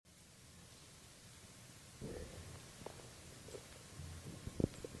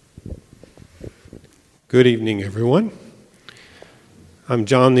Good evening, everyone. I'm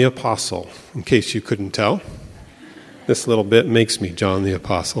John the Apostle, in case you couldn't tell. This little bit makes me John the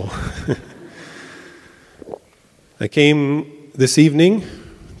Apostle. I came this evening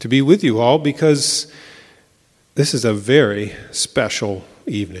to be with you all because this is a very special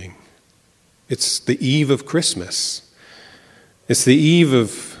evening. It's the eve of Christmas. It's the eve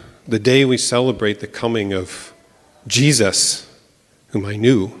of the day we celebrate the coming of Jesus, whom I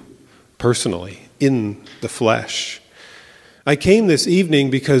knew personally in the flesh. I came this evening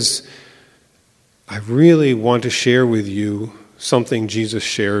because I really want to share with you something Jesus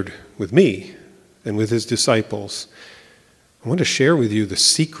shared with me and with his disciples. I want to share with you the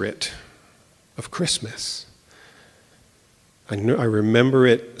secret of Christmas. I remember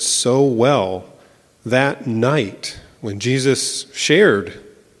it so well that night when Jesus shared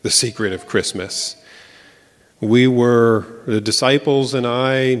the secret of Christmas. We were, the disciples and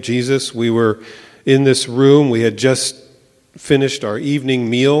I, Jesus, we were in this room. We had just finished our evening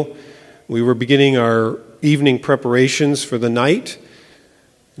meal. We were beginning our evening preparations for the night.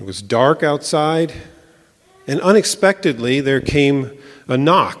 It was dark outside, and unexpectedly there came a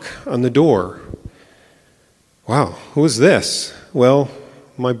knock on the door. Wow, who is this? Well,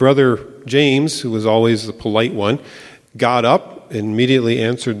 my brother James, who was always the polite one, got up and immediately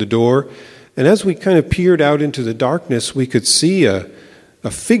answered the door. And as we kind of peered out into the darkness, we could see a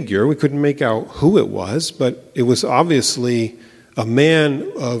figure. We couldn't make out who it was, but it was obviously a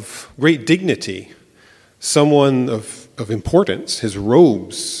man of great dignity, someone of importance. His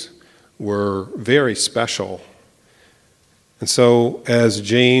robes were very special. And so as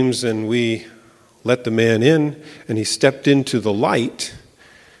James and we let the man in, and he stepped into the light,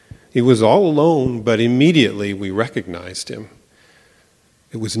 he was all alone, but immediately we recognized him.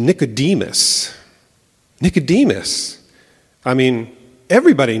 It was Nicodemus. Nicodemus. I mean,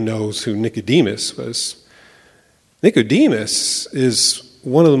 everybody knows who Nicodemus was. Nicodemus is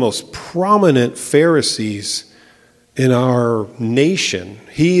one of the most prominent Pharisees in our nation.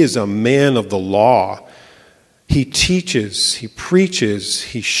 He is a man of the law. He teaches, he preaches,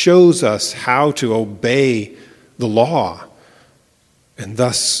 he shows us how to obey the law and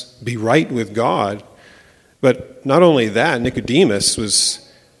thus be right with God. But not only that, Nicodemus was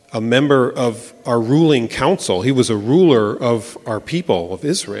a member of our ruling council. He was a ruler of our people, of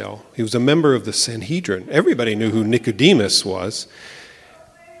Israel. He was a member of the Sanhedrin. Everybody knew who Nicodemus was.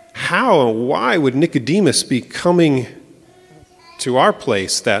 How and why would Nicodemus be coming to our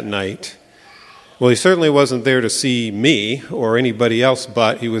place that night? Well, he certainly wasn't there to see me or anybody else,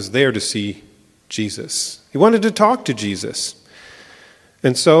 but he was there to see Jesus. He wanted to talk to Jesus.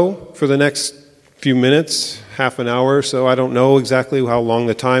 And so, for the next few minutes, half an hour or so, I don't know exactly how long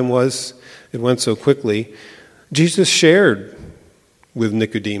the time was. It went so quickly. Jesus shared with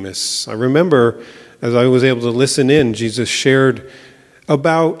Nicodemus. I remember, as I was able to listen in, Jesus shared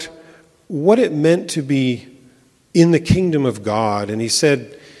about what it meant to be in the kingdom of God. And he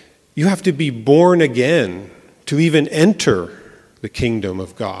said, you have to be born again to even enter the kingdom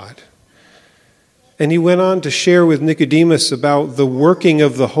of God. And he went on to share with Nicodemus about the working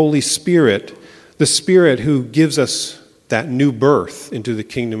of the Holy Spirit, the Spirit who gives us that new birth into the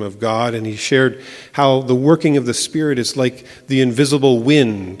kingdom of God. And he shared how the working of the Spirit is like the invisible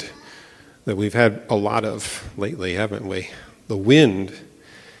wind that we've had a lot of lately, haven't we? The wind.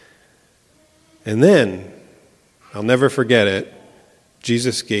 And then, I'll never forget it,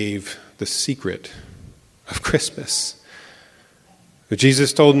 Jesus gave the secret of Christmas. But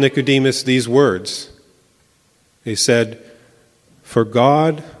Jesus told Nicodemus these words. He said, "For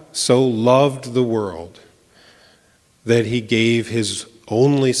God so loved the world that he gave his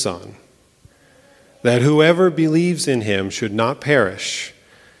only Son, that whoever believes in him should not perish,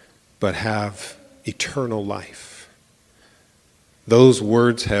 but have eternal life." Those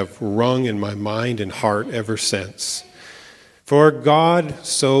words have rung in my mind and heart ever since. For God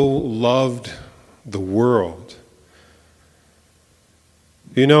so loved the world.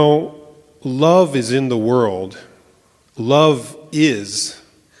 You know, love is in the world. Love is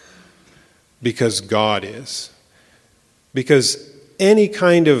because God is. Because any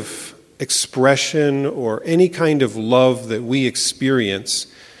kind of expression or any kind of love that we experience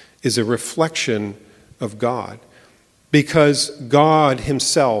is a reflection of God. Because God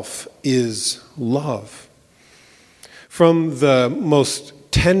himself is love. From the most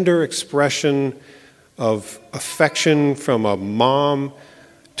tender expression of affection from a mom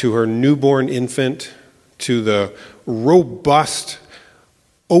to her newborn infant, to the robust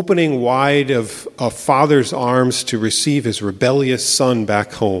opening wide of a father's arms to receive his rebellious son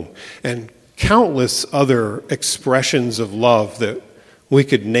back home, and countless other expressions of love that we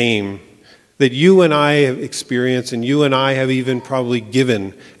could name that you and I have experienced and you and I have even probably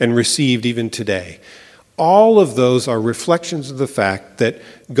given and received even today. All of those are reflections of the fact that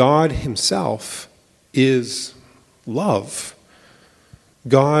God himself is love.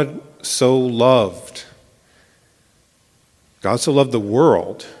 God so loved. God so loved the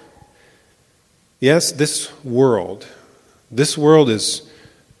world. Yes, this world is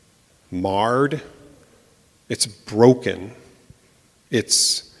marred. It's broken.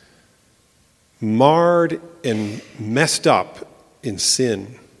 It's marred and messed up in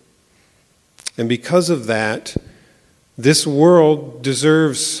sin. And because of that, this world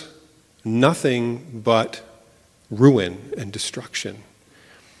deserves nothing but ruin and destruction.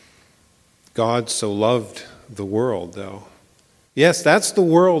 God so loved the world, though. Yes, that's the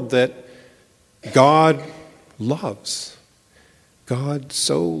world that God loves. God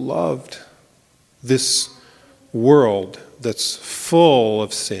so loved this world that's full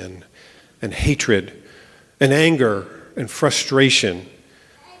of sin and hatred and anger and frustration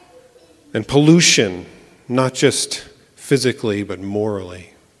and pollution, not just physically but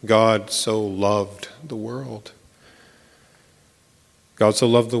morally. God so loved the world. God so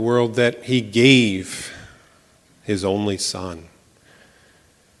loved the world that he gave his only Son.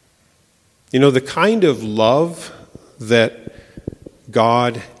 You know, the kind of love that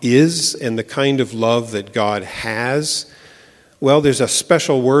God is and the kind of love that God has, well, there's a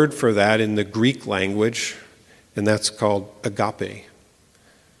special word for that in the Greek language, and that's called agape.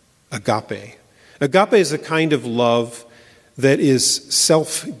 Agape. Agape is a kind of love that is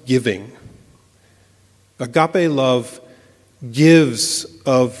self-giving. Agape love gives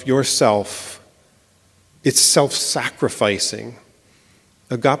of yourself. It's self-sacrificing.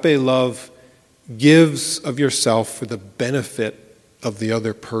 Agape love gives of yourself for the benefit of the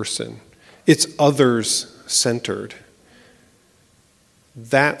other person. It's others-centered.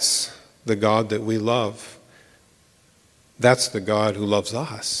 That's the God that we love. That's the God who loves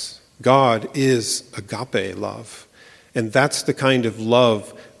us. God is agape love. And that's the kind of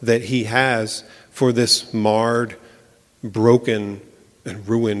love that he has for this marred, broken, and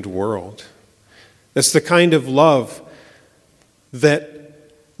ruined world. That's the kind of love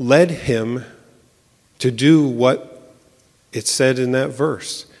that led him to do what it said in that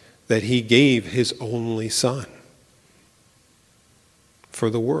verse, that he gave his only Son for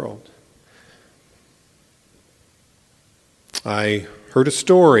the world. I heard a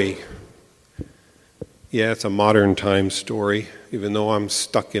story. Yeah, it's a modern time story, even though I'm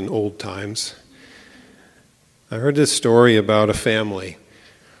stuck in old times. I heard this story about a family,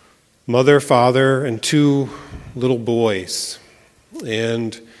 mother, father, and two little boys.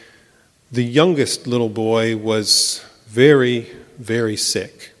 And the youngest little boy was very, very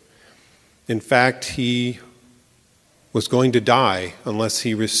sick. In fact, he was going to die unless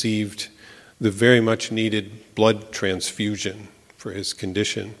he received the very much needed blood transfusion for his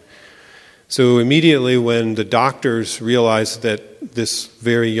condition. So immediately when the doctors realized that this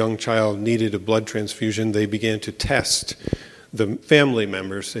very young child needed a blood transfusion, they began to test the family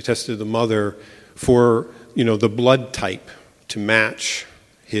members. They tested the mother for, the blood type to match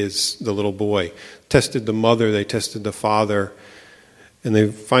the little boy. Tested the mother, they tested the father, and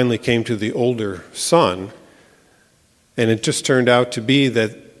they finally came to the older son. And it just turned out to be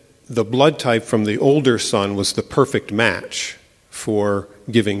that the blood type from the older son was the perfect match for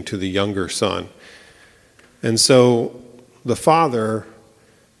giving to the younger son. And so the father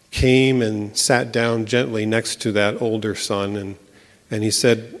came and sat down gently next to that older son, and he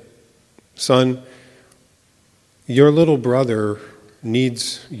said, "Son, your little brother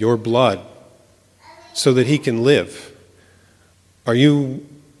needs your blood so that he can live. Are you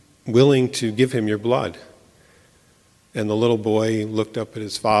willing to give him your blood?" And the little boy looked up at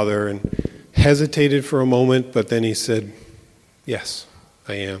his father and hesitated for a moment, but then he said, "Yes,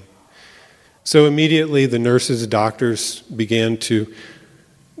 I am." So immediately the nurses and doctors began to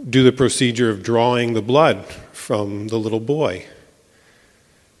do the procedure of drawing the blood from the little boy.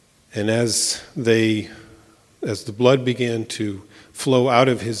 And as the blood began to flow out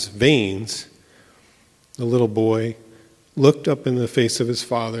of his veins, the little boy looked up in the face of his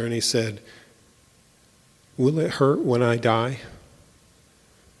father and he said, "Will it hurt when I die?"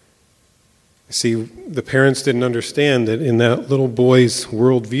 See, the parents didn't understand that in that little boy's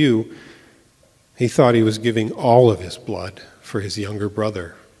worldview, he thought he was giving all of his blood for his younger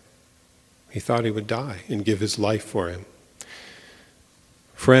brother. He thought he would die and give his life for him.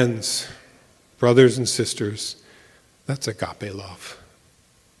 Friends, brothers and sisters, that's agape love.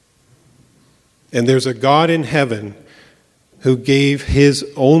 And there's a God in heaven who gave his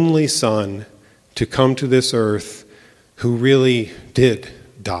only Son to come to this earth, who really did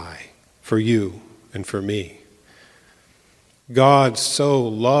die for you and for me. God so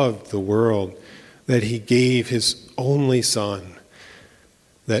loved the world that he gave his only Son,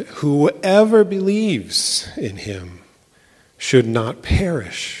 that whoever believes in him should not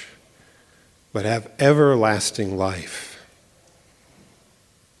perish, but have everlasting life.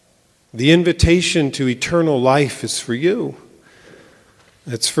 The invitation to eternal life is for you.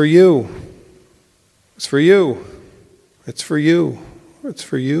 It's for you. It's for you. It's for you. It's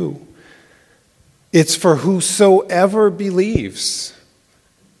for you. It's for whosoever believes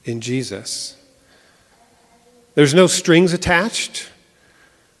in Jesus. There's no strings attached.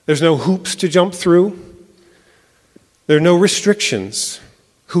 There's no hoops to jump through. There are no restrictions.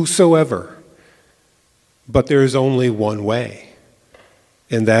 Whosoever. But there is only one way,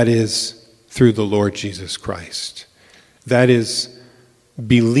 and that is through the Lord Jesus Christ. That is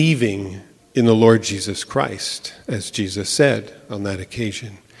believing in the Lord Jesus Christ, as Jesus said on that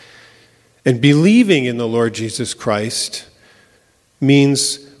occasion. And believing in the Lord Jesus Christ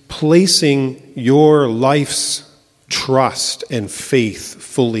means placing your life's trust and faith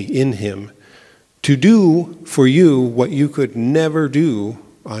fully in him to do for you what you could never do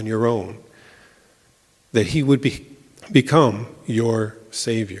on your own. That he would become your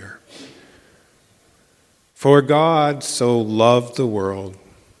Savior. For God so loved the world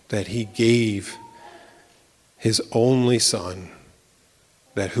that he gave his only Son,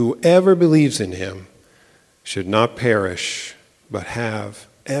 that whoever believes in him should not perish, but have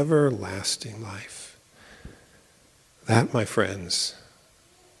everlasting life. That, my friends,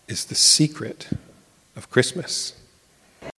 is the secret of Christmas.